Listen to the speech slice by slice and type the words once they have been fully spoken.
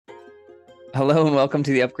Hello and welcome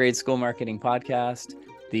to the Upgrade School Marketing Podcast,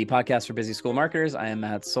 the podcast for busy school marketers. I am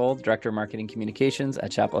Matt Soul, Director of Marketing Communications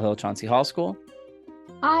at Chapel Hill Chauncey Hall School.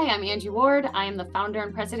 Hi, I'm Angie Ward. I am the founder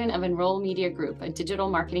and president of Enroll Media Group, a digital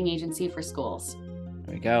marketing agency for schools.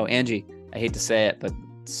 There we go. Angie, I hate to say it, but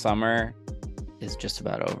summer is just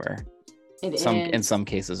about over. In some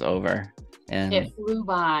cases over. And it flew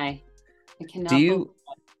by. I cannot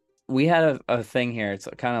we had a thing here. It's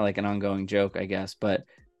kind of like an ongoing joke, I guess, but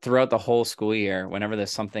throughout the whole school year, whenever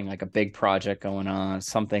there's something like a big project going on,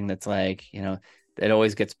 something that's like, it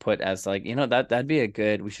always gets put as like, that'd be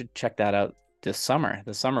we should check that out this summer.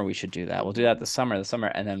 This summer we should do that. We'll do that this summer.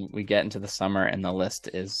 And then we get into the summer and the list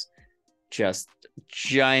is just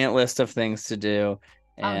giant list of things to do.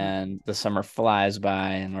 And the summer flies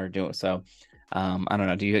by and we're doing so. I don't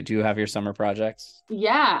know. Do you have your summer projects?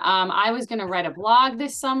 Yeah. I was going to write a blog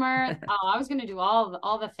this summer. I was going to do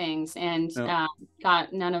all the things and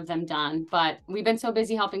got none of them done. But we've been so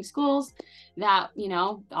busy helping schools that,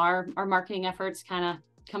 our marketing efforts kind of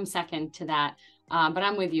come second to that. But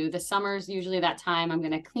I'm with you. The summer's usually that time I'm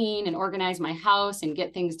going to clean and organize my house and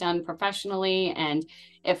get things done professionally. And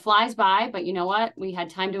it flies by, but you know what? We had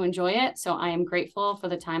time to enjoy it. So I am grateful for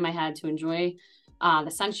the time I had to enjoy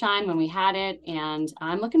the sunshine when we had it, and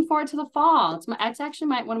I'm looking forward to the fall. It's actually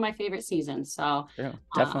one of my favorite seasons. So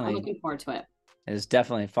definitely, I'm looking forward to it. It is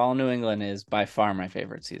definitely fall. New England is by far my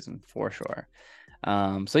favorite season for sure.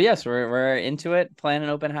 So yes, we're into it. Planning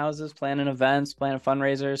open houses, planning events, planning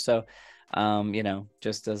fundraisers. So,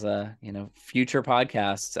 just as a future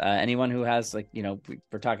podcasts, anyone who has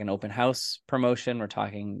we're talking open house promotion, we're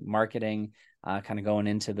talking marketing. Kind of going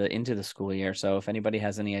into the school year. So if anybody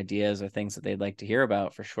has any ideas or things that they'd like to hear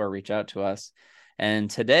about, for sure, reach out to us.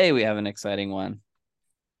 And today we have an exciting one.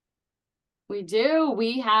 We do.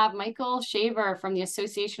 We have Michael Shaver from the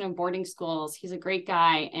Association of Boarding Schools. He's a great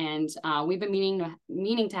guy, and we've been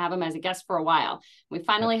meaning to have him as a guest for a while. We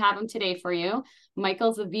finally have him today for you.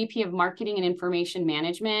 Michael's the VP of Marketing and Information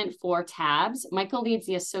Management for TABS. Michael leads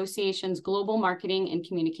the association's global marketing and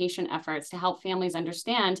communication efforts to help families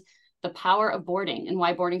understand the power of boarding and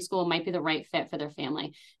why boarding school might be the right fit for their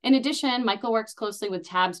family. In addition, Michael works closely with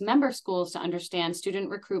TABS member schools to understand student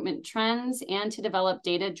recruitment trends and to develop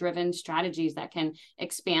data-driven strategies that can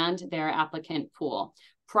expand their applicant pool.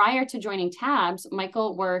 Prior to joining TABS,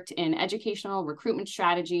 Michael worked in educational recruitment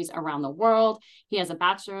strategies around the world. He has a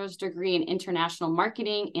bachelor's degree in international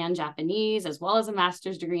marketing and Japanese, as well as a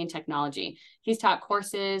master's degree in technology. He's taught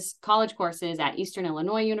college courses at Eastern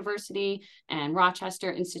Illinois University and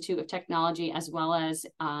Rochester Institute of Technology, as well as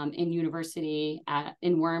in university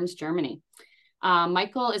in Worms, Germany.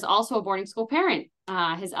 Michael is also a boarding school parent.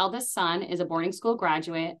 His eldest son is a boarding school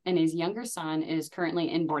graduate, and his younger son is currently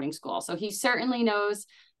in boarding school. So he certainly knows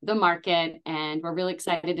the market, and we're really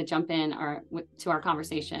excited to jump in to our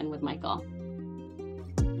conversation with Michael.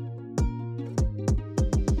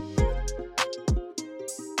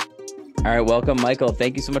 All right, welcome, Michael.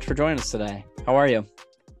 Thank you so much for joining us today. How are you?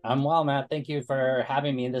 I'm well, Matt. Thank you for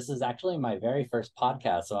having me. This is actually my very first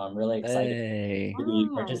podcast, so I'm really excited to be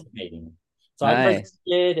participating. So I've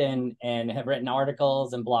participated and have written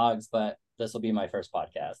articles and blogs, but this will be my first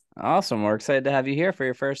podcast. Awesome. We're excited to have you here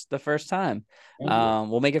for the first time.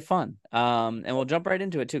 We'll make it fun. And we'll jump right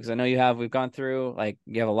into it too, because I know we've gone through,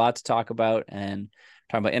 you have a lot to talk about and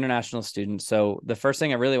talking about international students. So the first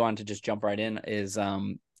thing I really wanted to just jump right in is,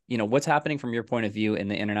 what's happening from your point of view in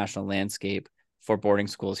the international landscape for boarding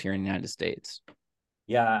schools here in the United States?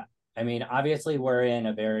 Yeah. I mean, obviously, we're in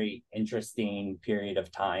a very interesting period of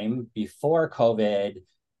time. Before COVID,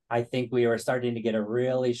 I think we were starting to get a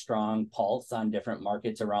really strong pulse on different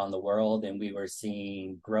markets around the world. And we were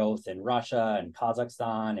seeing growth in Russia and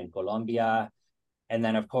Kazakhstan and Colombia. And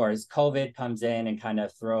then, of course, COVID comes in and kind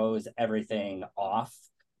of throws everything off.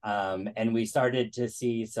 And we started to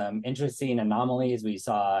see some interesting anomalies. We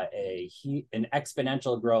saw an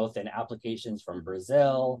exponential growth in applications from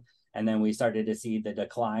Brazil. And then we started to see the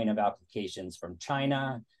decline of applications from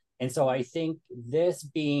China. And so I think this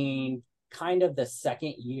being kind of the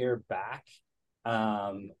second year back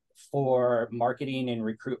for marketing and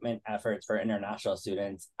recruitment efforts for international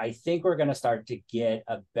students, I think we're going to start to get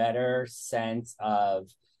a better sense of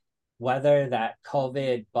whether that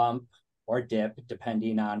COVID bump or dip,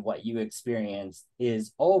 depending on what you experience,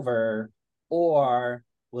 is over, or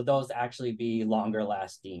will those actually be longer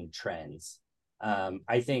lasting trends?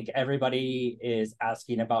 I think everybody is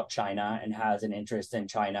asking about China and has an interest in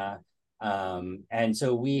China. And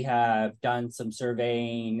so we have done some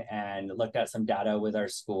surveying and looked at some data with our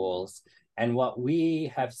schools. And what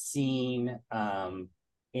we have seen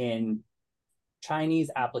in Chinese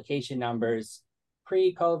application numbers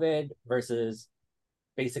pre-COVID versus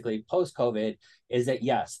basically post-COVID is that,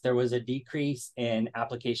 yes, there was a decrease in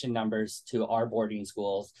application numbers to our boarding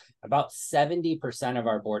schools. About 70% of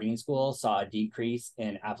our boarding schools saw a decrease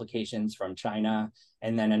in applications from China,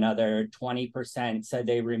 and then another 20% said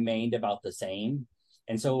they remained about the same.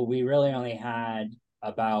 And so we really only had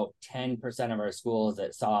about 10% of our schools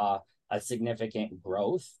that saw a significant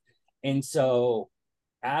growth. And so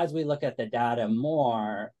as we look at the data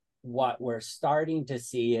more, what we're starting to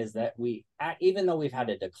see is that even though we've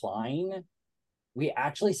had a decline, we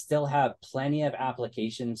actually still have plenty of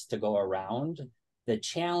applications to go around. The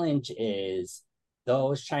challenge is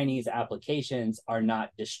those Chinese applications are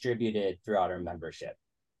not distributed throughout our membership.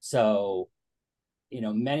 So,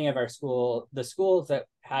 many of the schools that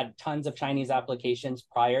had tons of Chinese applications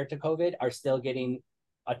prior to COVID are still getting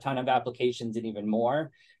a ton of applications and even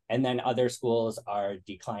more. And then other schools are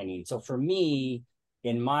declining. So for me,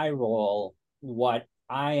 in my role, what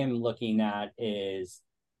I am looking at is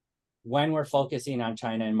when we're focusing on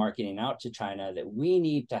China and marketing out to China, that we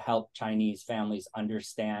need to help Chinese families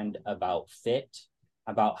understand about fit,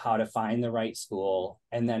 about how to find the right school,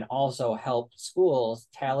 and then also help schools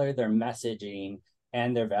tailor their messaging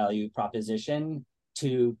and their value proposition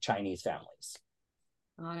to Chinese families.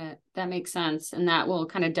 Got it. That makes sense. And that will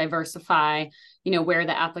kind of diversify, where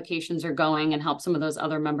the applications are going and help some of those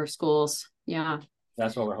other member schools. Yeah.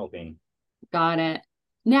 That's what we're hoping. Got it.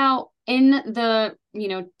 Now, in the,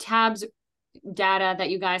 TABS data that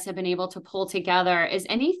you guys have been able to pull together, is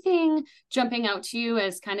anything jumping out to you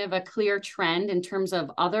as kind of a clear trend in terms of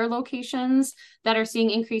other locations that are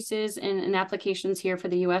seeing increases in applications here for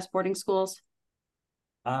the U.S. boarding schools?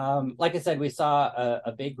 Like I said, we saw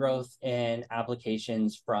a big growth in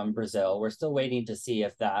applications from Brazil. We're still waiting to see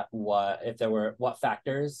if what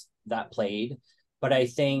factors that played. But I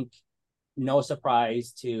think no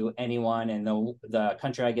surprise to anyone, and the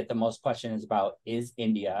country I get the most questions about is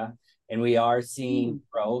India. And we are seeing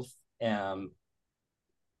growth in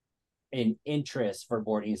interest for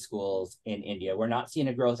boarding schools in India. We're not seeing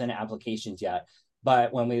a growth in applications yet.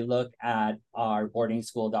 But when we look at our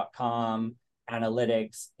boardingschool.com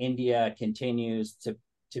analytics, India continues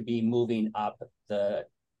to be moving up the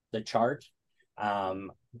chart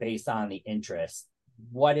based on the interest.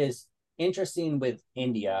 What is interesting with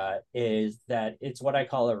India is that it's what I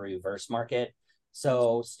call a reverse market.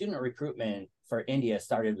 So student recruitment for India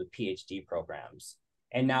started with PhD programs,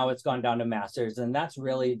 and now it's gone down to masters, and that's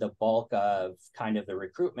really the bulk of kind of the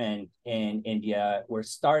recruitment in India. We're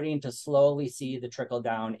starting to slowly see the trickle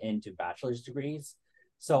down into bachelor's degrees.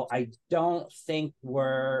 So I don't think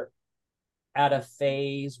we're at a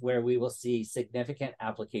phase where we will see significant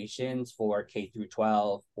applications for K through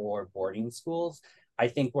 12 or boarding schools. I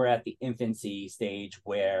think we're at the infancy stage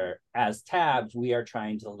where, as TABS, we are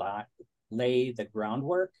trying to lay the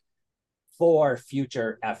groundwork for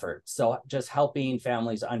future efforts. So just helping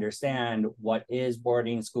families understand what is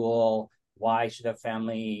boarding school, why should a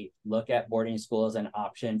family look at boarding school as an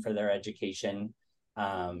option for their education.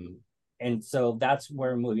 And so that's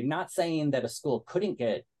where we're moving. Not saying that a school couldn't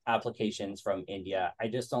get applications from India. I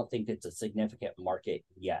just don't think it's a significant market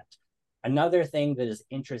yet. Another thing that is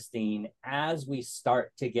interesting, as we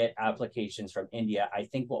start to get applications from India, I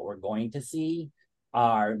think what we're going to see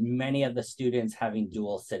are many of the students having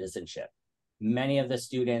dual citizenship. Many of the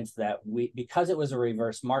students because it was a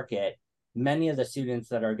reverse market, many of the students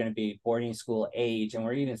that are going to be boarding school age, and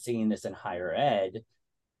we're even seeing this in higher ed,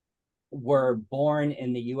 were born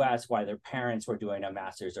in the US while their parents were doing a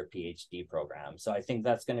master's or PhD program. So I think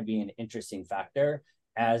that's going to be an interesting factor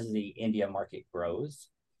as the India market grows.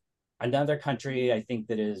 Another country I think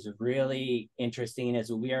that is really interesting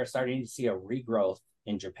is we are starting to see a regrowth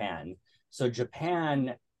in Japan. So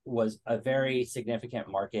Japan was a very significant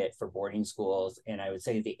market for boarding schools in, I would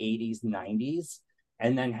say, the 80s, 90s,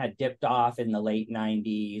 and then had dipped off in the late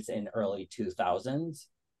 90s and early 2000s.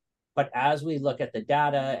 But as we look at the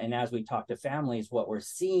data and as we talk to families, what we're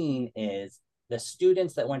seeing is the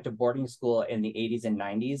students that went to boarding school in the 80s and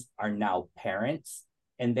 90s are now parents,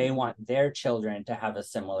 and they want their children to have a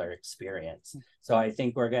similar experience. So I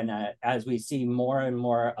think we're gonna, as we see more and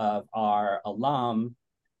more of our alum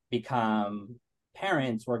become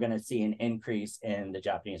parents, we're gonna see an increase in the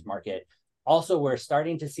Japanese market. Also, we're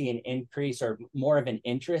starting to see an increase or more of an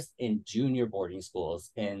interest in junior boarding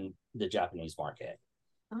schools in the Japanese market.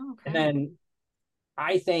 Oh, okay. And then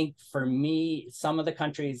I think for me, some of the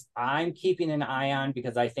countries I'm keeping an eye on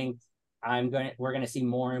because I think we're going to see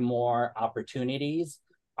more and more opportunities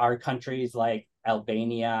are countries like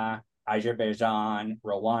Albania, Azerbaijan,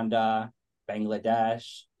 Rwanda,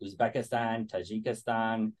 Bangladesh, Uzbekistan,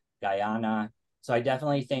 Tajikistan, Guyana. So I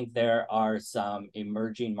definitely think there are some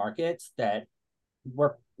emerging markets that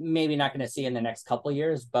we're maybe not going to see in the next couple of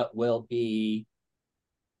years, but will be,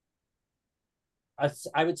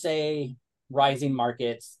 I would say, rising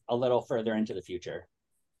markets a little further into the future.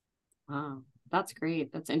 Wow, that's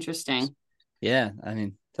great. That's interesting. Yeah, I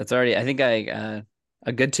mean, that's already, I think a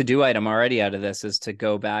good to-do item already out of this is to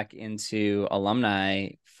go back into alumni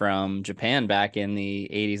from Japan back in the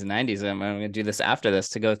 80s and 90s. I'm going to do this after this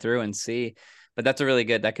to go through and see. But that's a really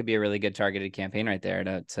good, that could be a really good targeted campaign right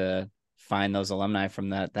there to find those alumni from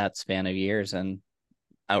that span of years and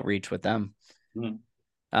outreach with them.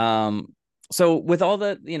 So with all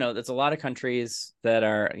the, there's a lot of countries that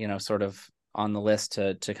are, sort of on the list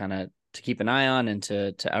to kind of to keep an eye on and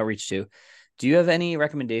to outreach to. Do you have any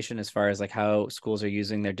recommendation as far as like how schools are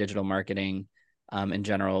using their digital marketing in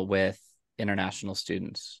general with international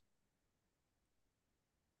students?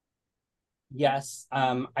 Yes,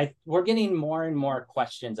 we're getting more and more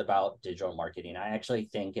questions about digital marketing. I actually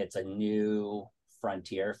think it's a new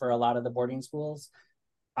frontier for a lot of the boarding schools.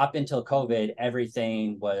 Up until COVID,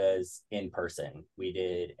 everything was in person. We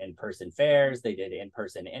did in-person fairs, they did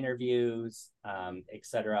in-person interviews,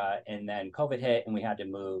 etc. And then COVID hit and we had to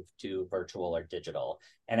move to virtual or digital.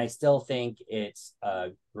 And I still think it's a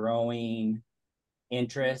growing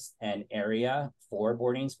interest and area for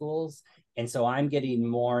boarding schools. And so I'm getting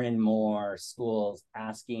more and more schools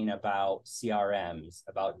asking about CRMs,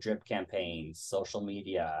 about drip campaigns, social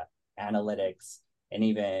media, analytics, and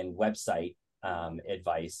even website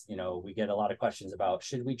advice. We get a lot of questions about,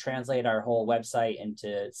 should we translate our whole website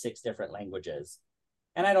into 6 different languages?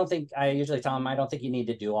 And I usually tell them, I don't think you need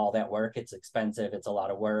to do all that work. It's expensive. It's a lot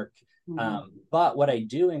of work. But what I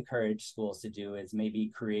do encourage schools to do is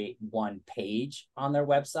maybe create one page on their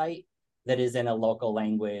website that is in a local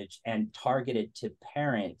language and targeted to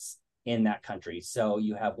parents in that country. So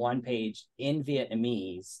you have one page in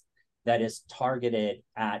Vietnamese that is targeted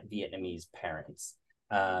at Vietnamese parents.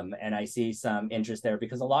 And I see some interest there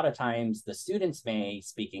because a lot of times the students may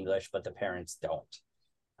speak English, but the parents don't.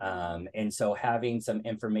 And so having some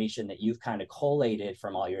information that you've kind of collated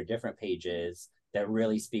from all your different pages that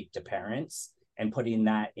really speak to parents and putting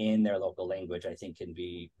that in their local language, I think can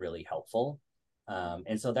be really helpful.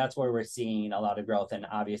 And so that's where we're seeing a lot of growth and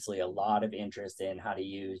obviously a lot of interest in how to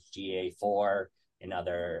use GA4 and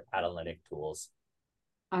other analytic tools.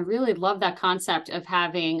 I really love that concept of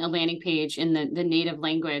having a landing page in the native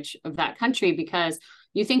language of that country, because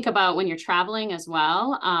you think about when you're traveling as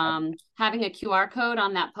well, having a QR code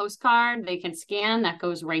on that postcard, they can scan, that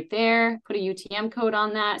goes right there, put a UTM code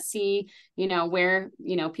on that, see, where,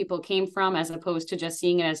 people came from, as opposed to just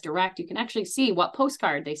seeing it as direct. You can actually see what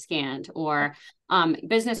postcard they scanned, or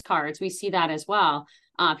business cards. We see that as well.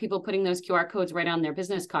 People putting those QR codes right on their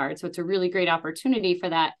business cards. So it's a really great opportunity for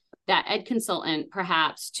that ed consultant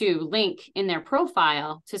perhaps to link in their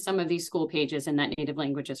profile to some of these school pages in that native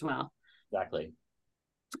language as well. Exactly.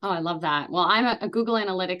 Oh, I love that. Well, I'm a Google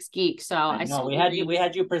Analytics geek, so I know we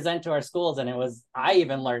had you present to our schools, and I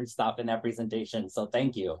even learned stuff in that presentation. So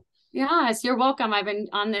thank you. Yes, you're welcome. I've been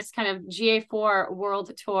on this kind of GA4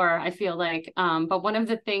 world tour, I feel like. But one of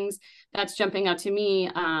the things that's jumping out to me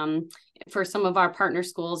for some of our partner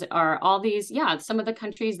schools are all these, some of the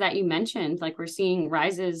countries that you mentioned, like we're seeing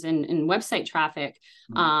rises in website traffic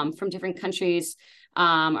from different countries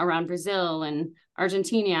around Brazil and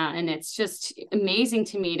Argentina. And it's just amazing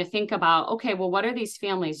to me to think about, okay, well, what are these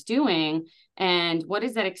families doing? And what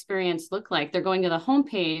does that experience look like? They're going to the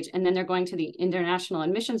homepage and then they're going to the international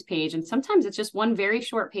admissions page. And sometimes it's just one very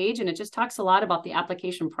short page and it just talks a lot about the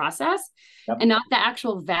application process and not the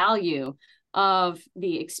actual value of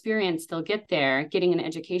the experience they'll get there, getting an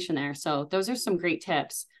education there. So those are some great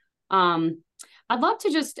tips. I'd love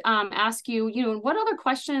to just ask you, what other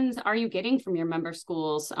questions are you getting from your member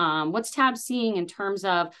schools? What's TAB seeing in terms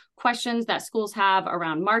of questions that schools have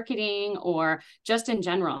around marketing or just in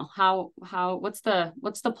general? What's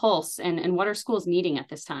the pulse and what are schools needing at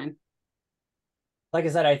this time? Like I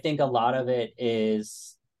said, I think a lot of it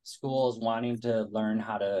is schools wanting to learn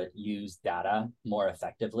how to use data more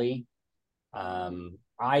effectively.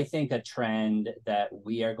 I think a trend that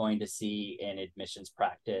we are going to see in admissions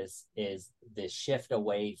practice is the shift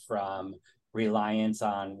away from reliance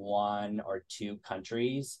on 1 or 2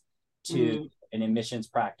 countries to an admissions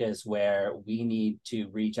practice where we need to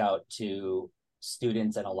reach out to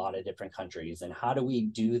students in a lot of different countries. And how do we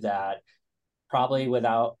do that? Probably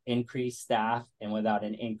without increased staff and without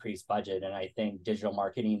an increased budget. And I think digital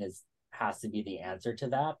marketing has to be the answer to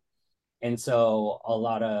that. And so a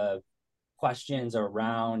lot of questions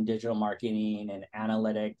around digital marketing and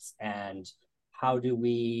analytics and how do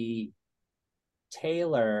we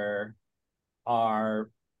tailor our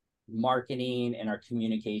marketing and our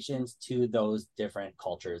communications to those different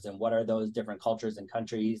cultures, and what are those different cultures and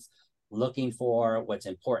countries looking for, what's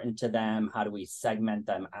important to them, how do we segment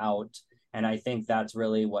them out. And I think that's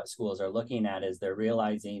really what schools are looking at, is they're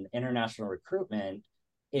realizing international recruitment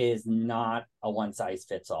is not a one size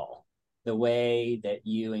fits all. The way that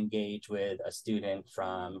you engage with a student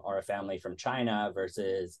from, or a family from China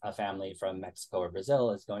versus a family from Mexico or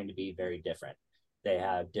Brazil is going to be very different. They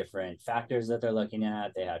have different factors that they're looking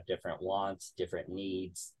at. They have different wants, different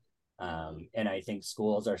needs. And I think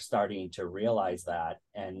schools are starting to realize that,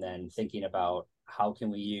 and then thinking about how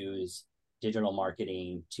can we use digital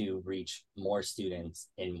marketing to reach more students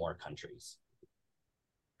in more countries.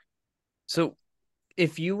 So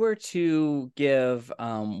if you were to give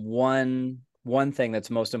one thing that's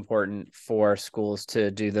most important for schools to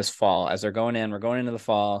do this fall, as they're going in, we're going into the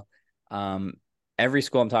fall. Every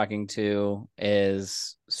school I'm talking to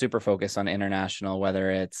is super focused on international,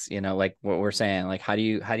 whether it's, like what we're saying, like how do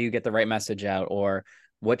you get the right message out, or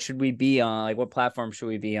what should we be on, like what platform should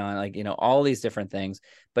we be on, like, all these different things.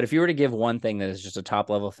 But if you were to give one thing that is just a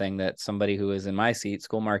top level thing that somebody who is in my seat,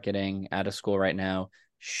 school marketing at a school right now,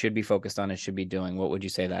 should be focused on and should be doing, what would you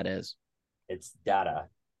say that is? It's data.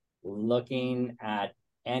 Looking at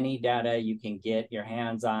any data you can get your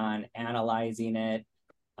hands on, analyzing it,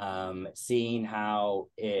 seeing how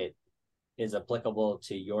it is applicable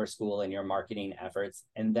to your school and your marketing efforts.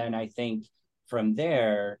 And then I think from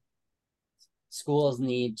there, schools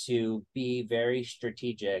need to be very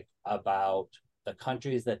strategic about the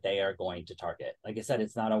countries that they are going to target. Like I said,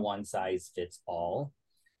 it's not a one size fits all.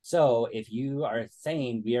 So if you are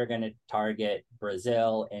saying we are going to target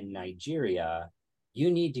Brazil and Nigeria, you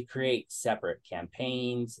need to create separate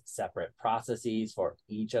campaigns, separate processes for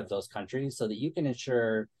each of those countries, so that you can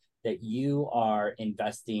ensure that you are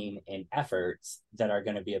investing in efforts that are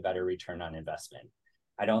going to be a better return on investment.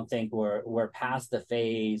 I don't think we're past the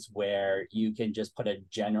phase where you can just put a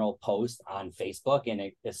general post on Facebook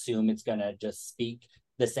and assume it's going to just speak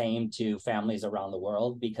the same to families around the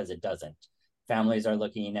world, because it doesn't. Families are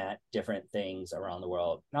looking at different things around the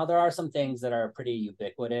world. Now, there are some things that are pretty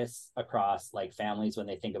ubiquitous across like families when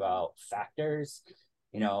they think about factors.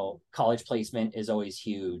 College placement is always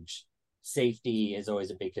huge. Safety is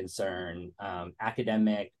always a big concern.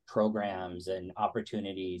 Academic programs and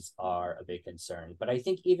opportunities are a big concern. But I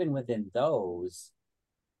think even within those,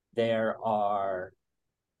 there are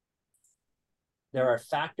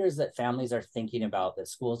factors that families are thinking about that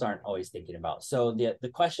schools aren't always thinking about. So the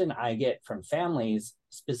question I get from families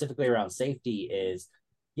specifically around safety is,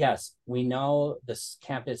 yes, we know this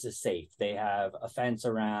campus is safe. They have a fence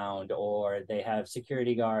around, or they have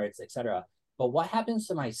security guards, etc. But what happens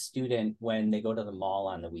to my student when they go to the mall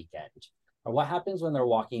on the weekend? Or what happens when they're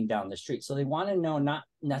walking down the street? So they want to know not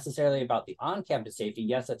necessarily about the on-campus safety.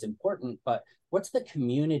 Yes, that's important, but what's the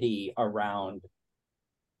community around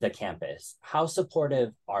the campus? How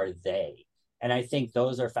supportive are they? And I think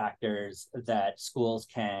those are factors that schools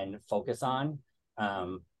can focus on.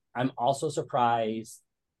 I'm also surprised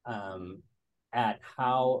at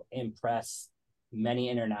how impressed many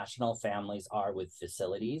international families are with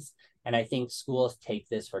facilities. And I think schools take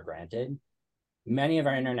this for granted. Many of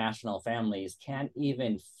our international families can't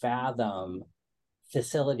even fathom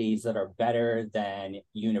facilities that are better than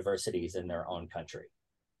universities in their own country.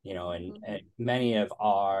 And many of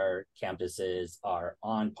our campuses are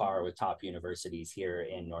on par with top universities here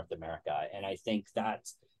in North America. And I think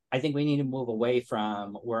we need to move away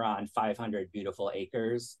from, we're on 500 beautiful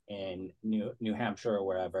acres in New Hampshire or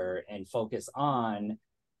wherever, and focus on,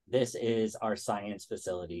 this is our science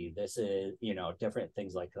facility. This is, different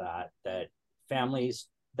things like that families,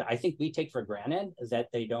 that I think we take for granted, is that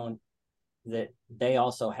they don't know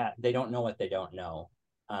what they don't know.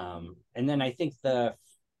 And then I think the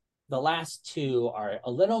last two are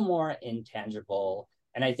a little more intangible.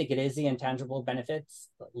 And I think it is the intangible benefits,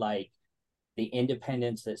 like the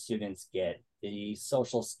independence that students get, the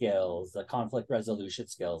social skills, the conflict resolution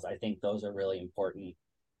skills. I think those are really important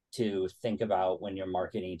to think about when you're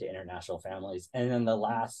marketing to international families. And then the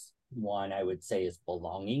last one I would say is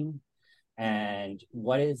belonging. And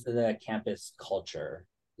what is the campus culture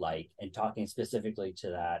like? And talking specifically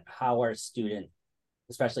to that, how are students,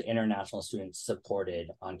 especially international students, supported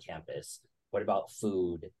on campus? What about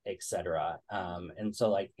food, etc.? And so,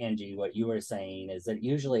 like Angie, what you were saying is that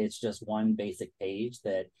usually it's just one basic page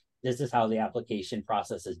that this is how the application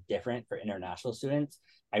process is different for international students.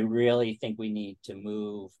 I really think we need to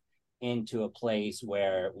move into a place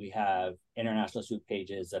where we have international student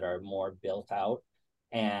pages that are more built out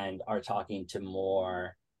and are talking to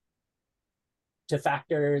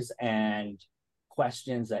factors and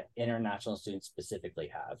questions that international students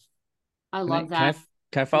specifically have. I Can I love can I that.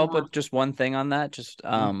 can I follow up with just one thing on that? Just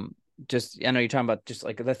I know you're talking about just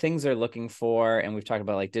like the things they're looking for, and we've talked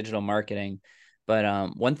about like digital marketing,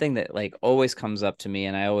 but one thing that like always comes up to me,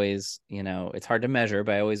 and I always, it's hard to measure,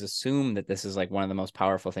 but I always assume that this is like one of the most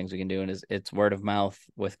powerful things we can do, and it's word of mouth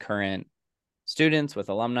with current students, with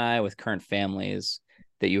alumni, with current families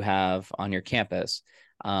that you have on your campus.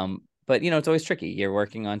 But it's always tricky. You're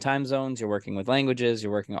working on time zones, you're working with languages,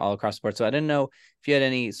 you're working all across the board. So I didn't know if you had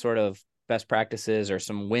any sort of best practices or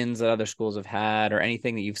some wins that other schools have had, or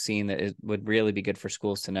anything that you've seen that would really be good for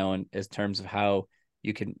schools to know in terms of how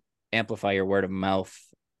you can amplify your word of mouth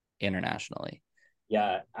internationally.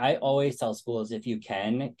 Yeah, I always tell schools, if you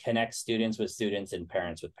can, connect students with students and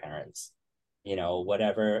parents with parents.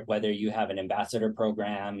 Whether you have an ambassador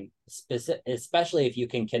program, especially if you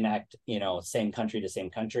can connect, same country to same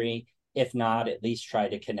country. If not, at least try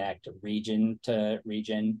to connect region to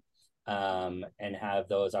region, and have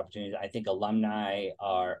those opportunities. I think alumni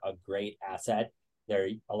are a great asset. They're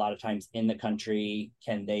a lot of times in the country.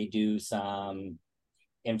 Can they do some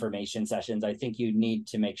information sessions? I think you need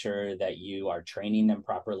to make sure that you are training them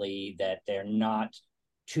properly, that they're not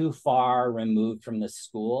too far removed from the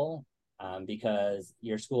school, because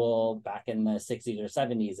your school back in the 60s or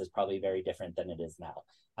 70s is probably very different than it is now.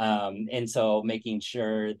 And so making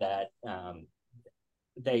sure that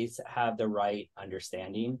they have the right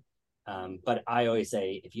understanding. But I always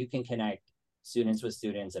say, if you can connect students with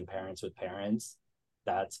students and parents with parents,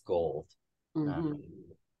 that's gold. Mm-hmm.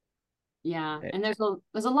 Yeah, and there's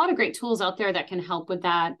a lot of great tools out there that can help with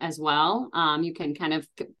that as well. You can kind of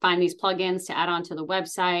find these plugins to add onto the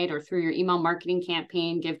website or through your email marketing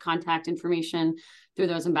campaign, give contact information through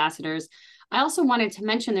those ambassadors. I also wanted to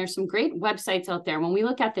mention there's some great websites out there. When we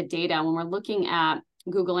look at the data, when we're looking at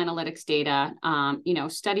Google Analytics data,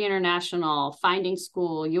 Study International, Finding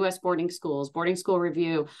School, U.S. Boarding Schools, Boarding School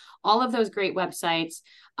Review, all of those great websites,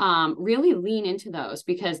 really lean into those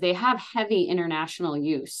because they have heavy international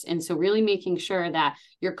use. And so really making sure that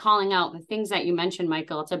you're calling out the things that you mentioned,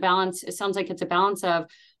 Michael. It's a balance. It sounds like it's a balance of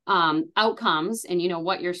outcomes and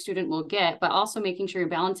what your student will get, but also making sure you're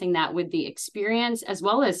balancing that with the experience, as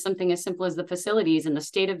well as something as simple as the facilities and the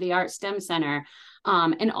state-of-the-art STEM center,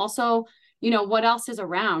 and also what else is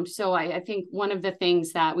around. So I think one of the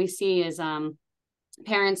things that we see is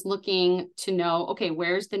parents looking to know, okay,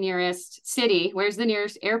 where's the nearest city? Where's the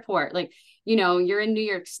nearest airport? Like, you're in New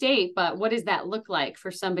York State, but what does that look like for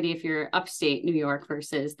somebody if you're upstate New York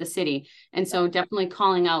versus the city? And so definitely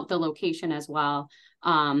calling out the location as well.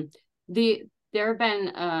 There have been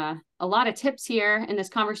a lot of tips here in this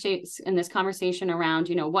conversation around,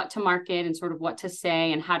 what to market and sort of what to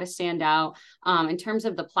say and how to stand out. In terms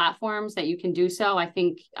of the platforms that you can do so, I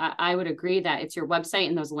think I would agree that it's your website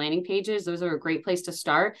and those landing pages. Those are a great place to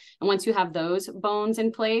start. And once you have those bones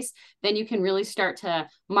in place, then you can really start to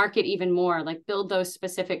market even more, like build those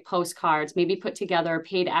specific postcards, maybe put together a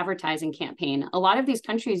paid advertising campaign. A lot of these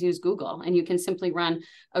countries use Google, and you can simply run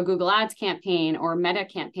a Google Ads campaign or Meta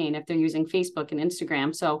campaign if they're using Facebook and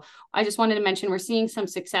Instagram. So I just wanted to mention we're seeing some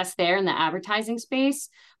success there in the advertising space,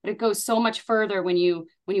 but it goes so much further when you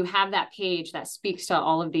have that page that speaks to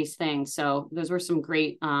all of these things. So those were some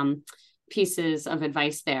great pieces of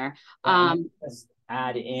advice there.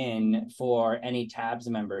 Add in, for any TABS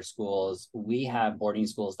member schools, we have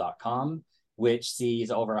boardingschools.com, which sees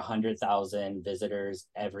over 100,000 visitors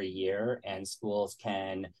every year, and schools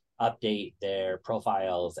can update their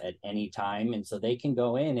profiles at any time. And so they can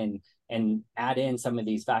go in and add in some of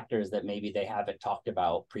these factors that maybe they haven't talked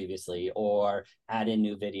about previously, or add in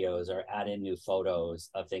new videos or add in new photos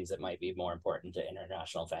of things that might be more important to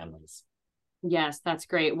international families. Yes, that's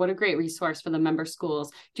great. What a great resource for the member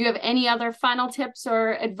schools. Do you have any other final tips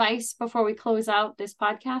or advice before we close out this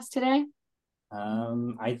podcast today?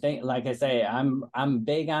 I think, like I say, I'm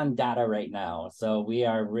big on data right now. So we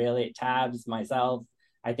are really, TABS, myself,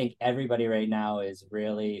 I think everybody right now is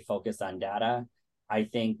really focused on data. I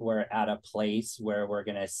think we're at a place where we're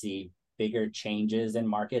going to see bigger changes in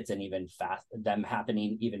markets, and even them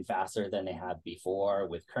happening even faster than they have before,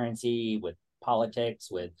 with currency, with politics,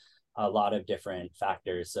 with a lot of different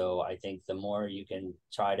factors. So I think the more you can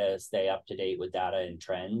try to stay up to date with data and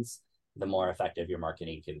trends, the more effective your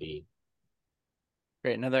marketing can be.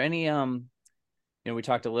 Great. And are there any we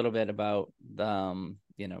talked a little bit about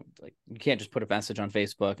like you can't just put a message on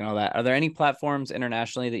Facebook and all that. Are there any platforms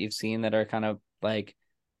internationally that you've seen that are kind of like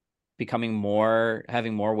having more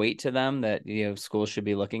weight to them that schools should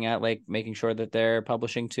be looking at, like making sure that they're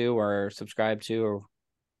publishing to or subscribe to or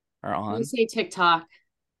are on? You say TikTok.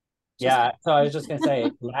 Yeah, so I was just gonna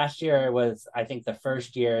say, last year was, I think, the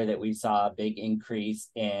first year that we saw a big increase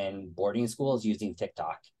in boarding schools using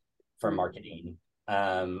TikTok for marketing.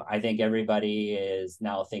 I think everybody is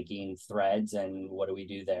now thinking threads and what do we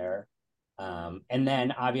do there? And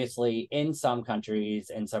then obviously in some countries,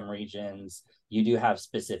 in some regions, you do have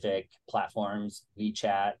specific platforms,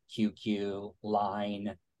 WeChat, QQ,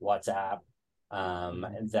 Line, WhatsApp,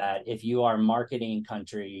 that if you are marketing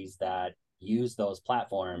countries that use those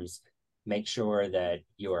platforms, make sure that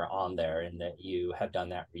you are on there and that you have done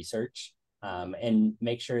that research, and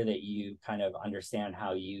make sure that you kind of understand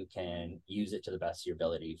how you can use it to the best of your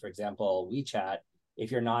ability. For example, WeChat, if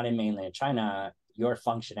you're not in mainland China, your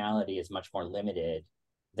functionality is much more limited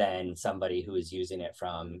than somebody who is using it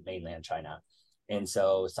from mainland China. And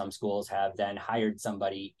so some schools have then hired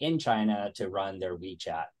somebody in China to run their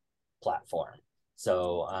WeChat platform.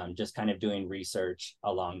 So just kind of doing research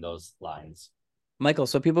along those lines. Michael,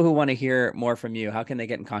 so people who want to hear more from you, how can they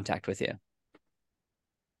get in contact with you?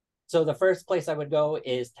 So the first place I would go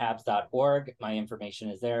is tabs.org. My information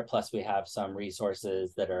is there. Plus we have some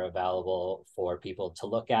resources that are available for people to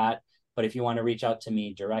look at. But if you want to reach out to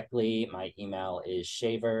me directly, my email is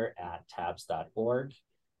shaver@tabs.org.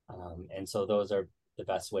 And so those are the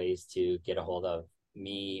best ways to get a hold of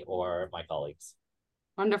me or my colleagues.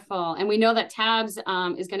 Wonderful. And we know that TABS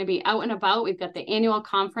is going to be out and about. We've got the annual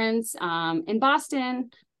conference in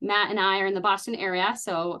Boston. Matt and I are in the Boston area,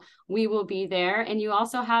 so we will be there. And you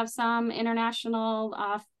also have some international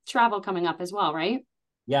travel coming up as well, right?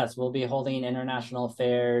 Yes, we'll be holding international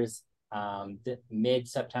fairs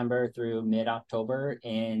mid-September through mid-October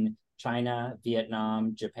in China,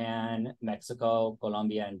 Vietnam, Japan, Mexico,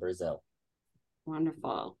 Colombia, and Brazil.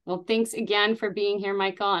 Wonderful. Well, thanks again for being here,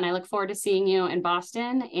 Michael. And I look forward to seeing you in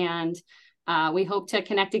Boston. And we hope to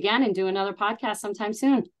connect again and do another podcast sometime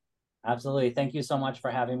soon. Absolutely. Thank you so much for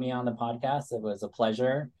having me on the podcast. It was a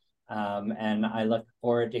pleasure. And I look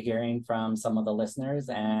forward to hearing from some of the listeners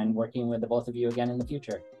and working with the both of you again in the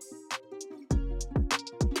future.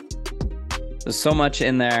 There's so much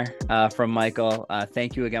in there from Michael.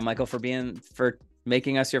 Thank you again, Michael, for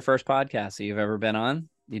making us your first podcast that you've ever been on.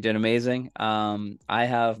 You did amazing. I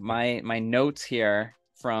have my notes here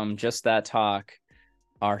from just that talk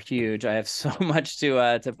are huge. I have so much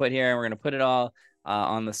to put here, and we're going to put it all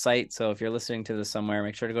on the site. So if you're listening to this somewhere,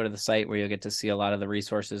 make sure to go to the site where you'll get to see a lot of the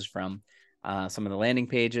resources from some of the landing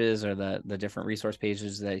pages or the different resource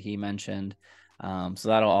pages that he mentioned. So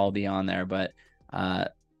that'll all be on there. But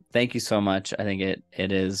thank you so much. I think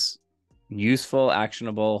it is useful,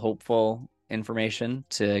 actionable, hopeful information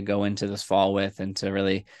to go into this fall with and to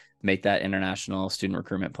really make that international student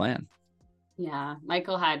recruitment plan. Yeah,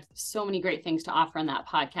 Michael had so many great things to offer on that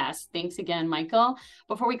podcast. Thanks again, Michael.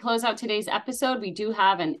 Before we close out today's episode, we do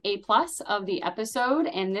have an A+ of the episode,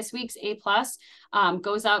 and this week's A+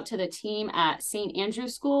 goes out to the team at St.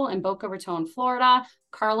 Andrew's School in Boca Raton, Florida.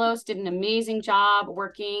 Carlos did an amazing job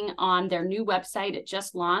working on their new website. It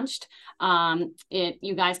just launched.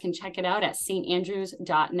 You guys can check it out at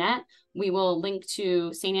standrews.net. We will link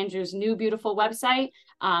to St. Andrew's new beautiful website,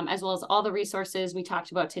 as well as all the resources we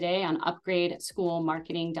talked about today on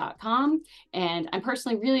upgradeschoolmarketing.com. And I'm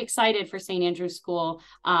personally really excited for St. Andrew's School.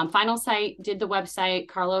 Final Site did the website.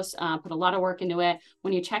 Carlos put a lot of work into it.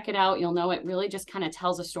 When you check it out, you'll know it really just kind of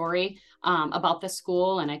tells a story about the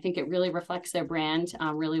school. And I think it really reflects their brand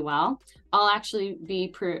really well. I'll actually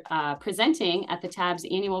be presenting at the TABS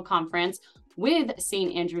annual conference with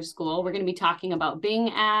St. Andrew's School. We're going to be talking about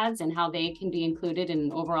Bing ads and how they can be included in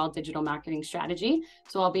an overall digital marketing strategy.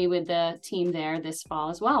 So I'll be with the team there this fall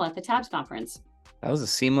as well at the TABS conference. That was a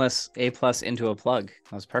seamless A+ into a plug.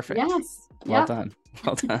 That was perfect. Yes. Well done.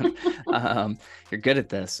 Well done. You're good at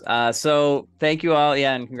this. So thank you all.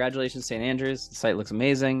 Yeah. And congratulations, St. Andrews. The site looks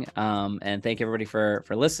amazing. And thank you everybody for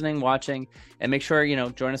listening, watching, and make sure,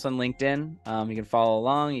 join us on LinkedIn. You can follow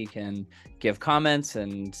along. You can give comments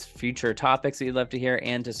and future topics that you'd love to hear,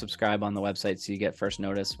 and to subscribe on the website so you get first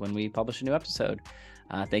notice when we publish a new episode.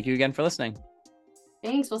 Thank you again for listening.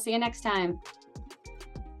 Thanks. We'll see you next time.